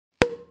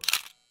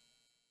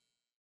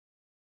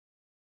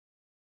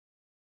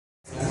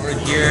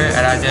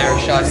Isaiah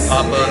Rashad's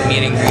pop-up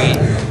meet and greet.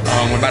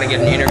 We're about to get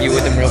an interview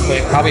with him real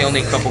quick. Probably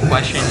only a couple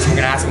questions. We're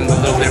gonna ask him a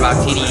little bit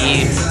about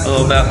TDE, a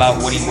little bit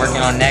about what he's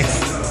working on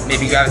next.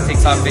 Maybe grab a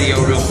TikTok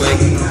video real quick,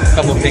 a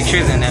couple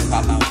pictures, and then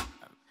pop out.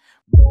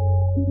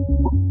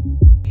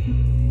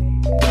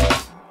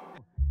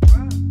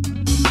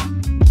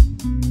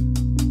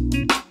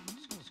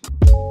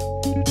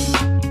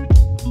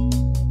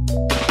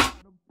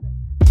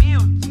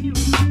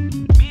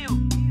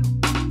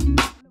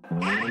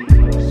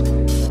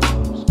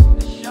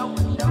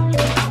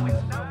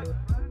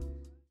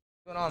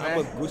 I'm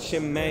a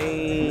Gucci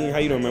man. How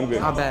you doing, man? I'm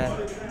good. Not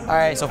bad. All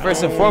right, so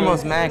first and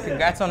foremost, man,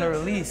 congrats on the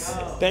release.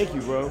 Thank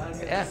you, bro.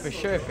 Yeah, for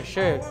sure, for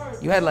sure.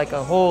 You had like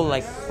a whole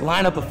like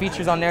lineup of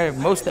features on there,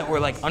 most that were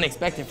like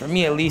unexpected for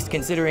me at least,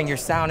 considering your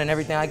sound and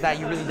everything like that.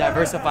 You really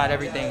diversified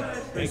everything.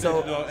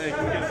 So, hey,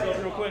 can we get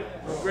this real quick?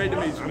 Great to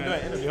meet you,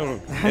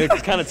 man.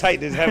 It's kind of tight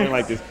this happening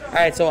like this. All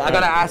right, so I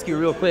gotta ask you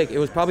real quick. It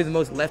was probably the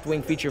most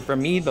left-wing feature for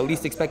me. The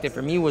least expected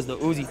for me was the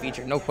Uzi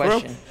feature, no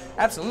question.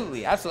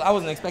 Absolutely, absolutely. I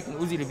wasn't expecting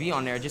Uzi to be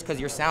on there just because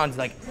your sound's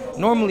like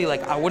normally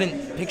like I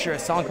wouldn't picture a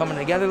song coming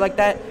together like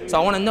that. So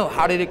I want to know,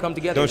 how did it come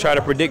together? Don't try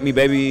to predict me,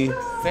 baby.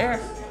 Fair.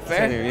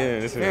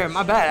 Yeah, fair.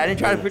 My bad. I didn't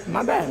try to.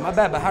 My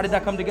bad. But how did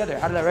that come together?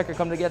 How did that record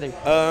come together?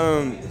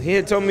 He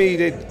had told me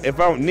that if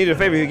I needed a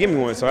favor, he'd give me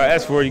one. So I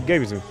asked for it. He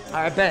gave it to me.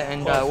 I bet.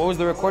 And what was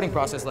the recording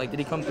process like? Did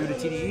he come through the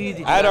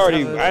TDE? I had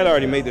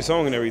already made the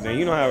song and everything.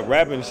 You know how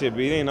rapping shit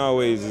be. It ain't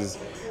always as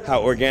how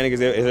organic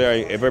is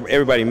if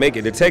everybody make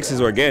it. The text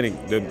is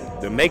organic.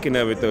 The making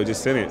of it though,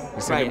 just send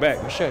it back.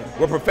 For sure.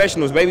 We're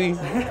professionals, baby.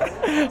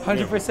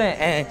 100%.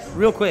 And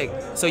real quick,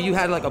 so you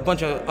had like a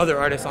bunch of other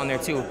artists on there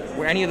too.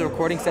 Were any of the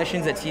recording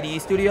sessions at TDE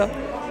Studio?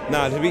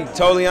 Nah, to be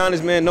totally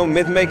honest, man, no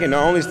myth making. The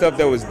only stuff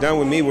that was done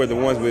with me were the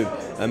ones with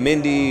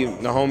Mindy,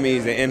 the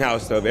homies, the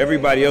in-house stuff.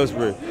 Everybody else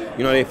were,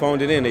 you know, they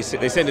phoned it in. They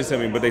sent it to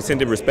me, but they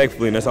sent it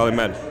respectfully, and that's all that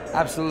matters.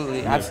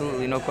 Absolutely,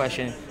 absolutely, no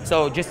question.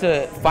 So just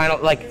to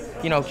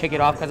kick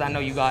it off, because I know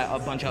you got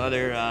a bunch of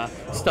other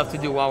stuff to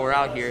do while we're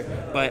out here.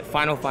 But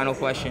final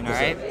question, all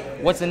right?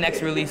 What's the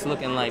next release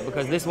looking like?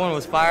 Because this one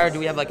was fire. Do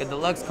we have like a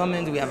deluxe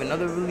coming? Do we have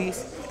another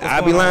release?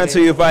 I'd be lying to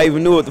you if I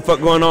even knew what the fuck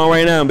going on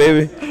right now,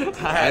 baby.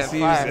 I see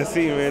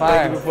you, man.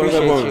 Fire. Thank you for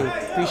pulling up on me.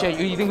 Appreciate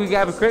you. You think we can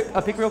have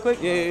a pic real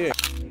quick? Yeah.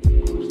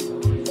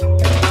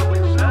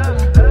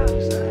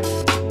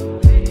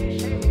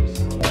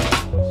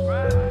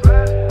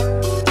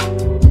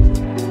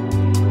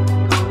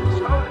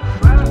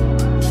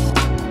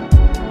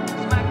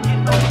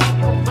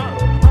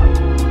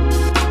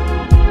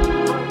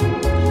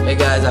 Hey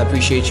guys, I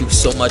appreciate you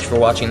so much for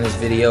watching this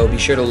video. Be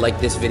sure to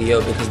like this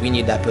video because we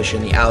need that push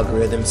in the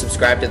algorithm.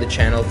 Subscribe to the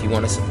channel if you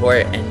want to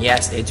support, and yeah,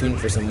 stay tuned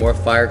for some more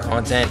fire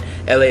content.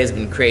 LA has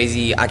been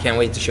crazy. I can't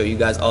wait to show you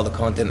guys all the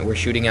content that we're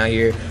shooting out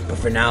here, but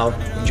for now,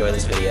 enjoy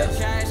this video.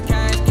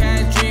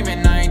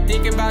 Dreaming, I ain't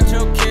thinking about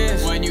your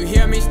kiss. When you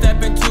hear me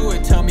step into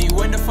it, tell me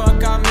when the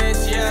fuck I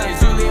miss. Yeah,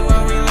 it's only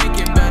when we link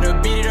it.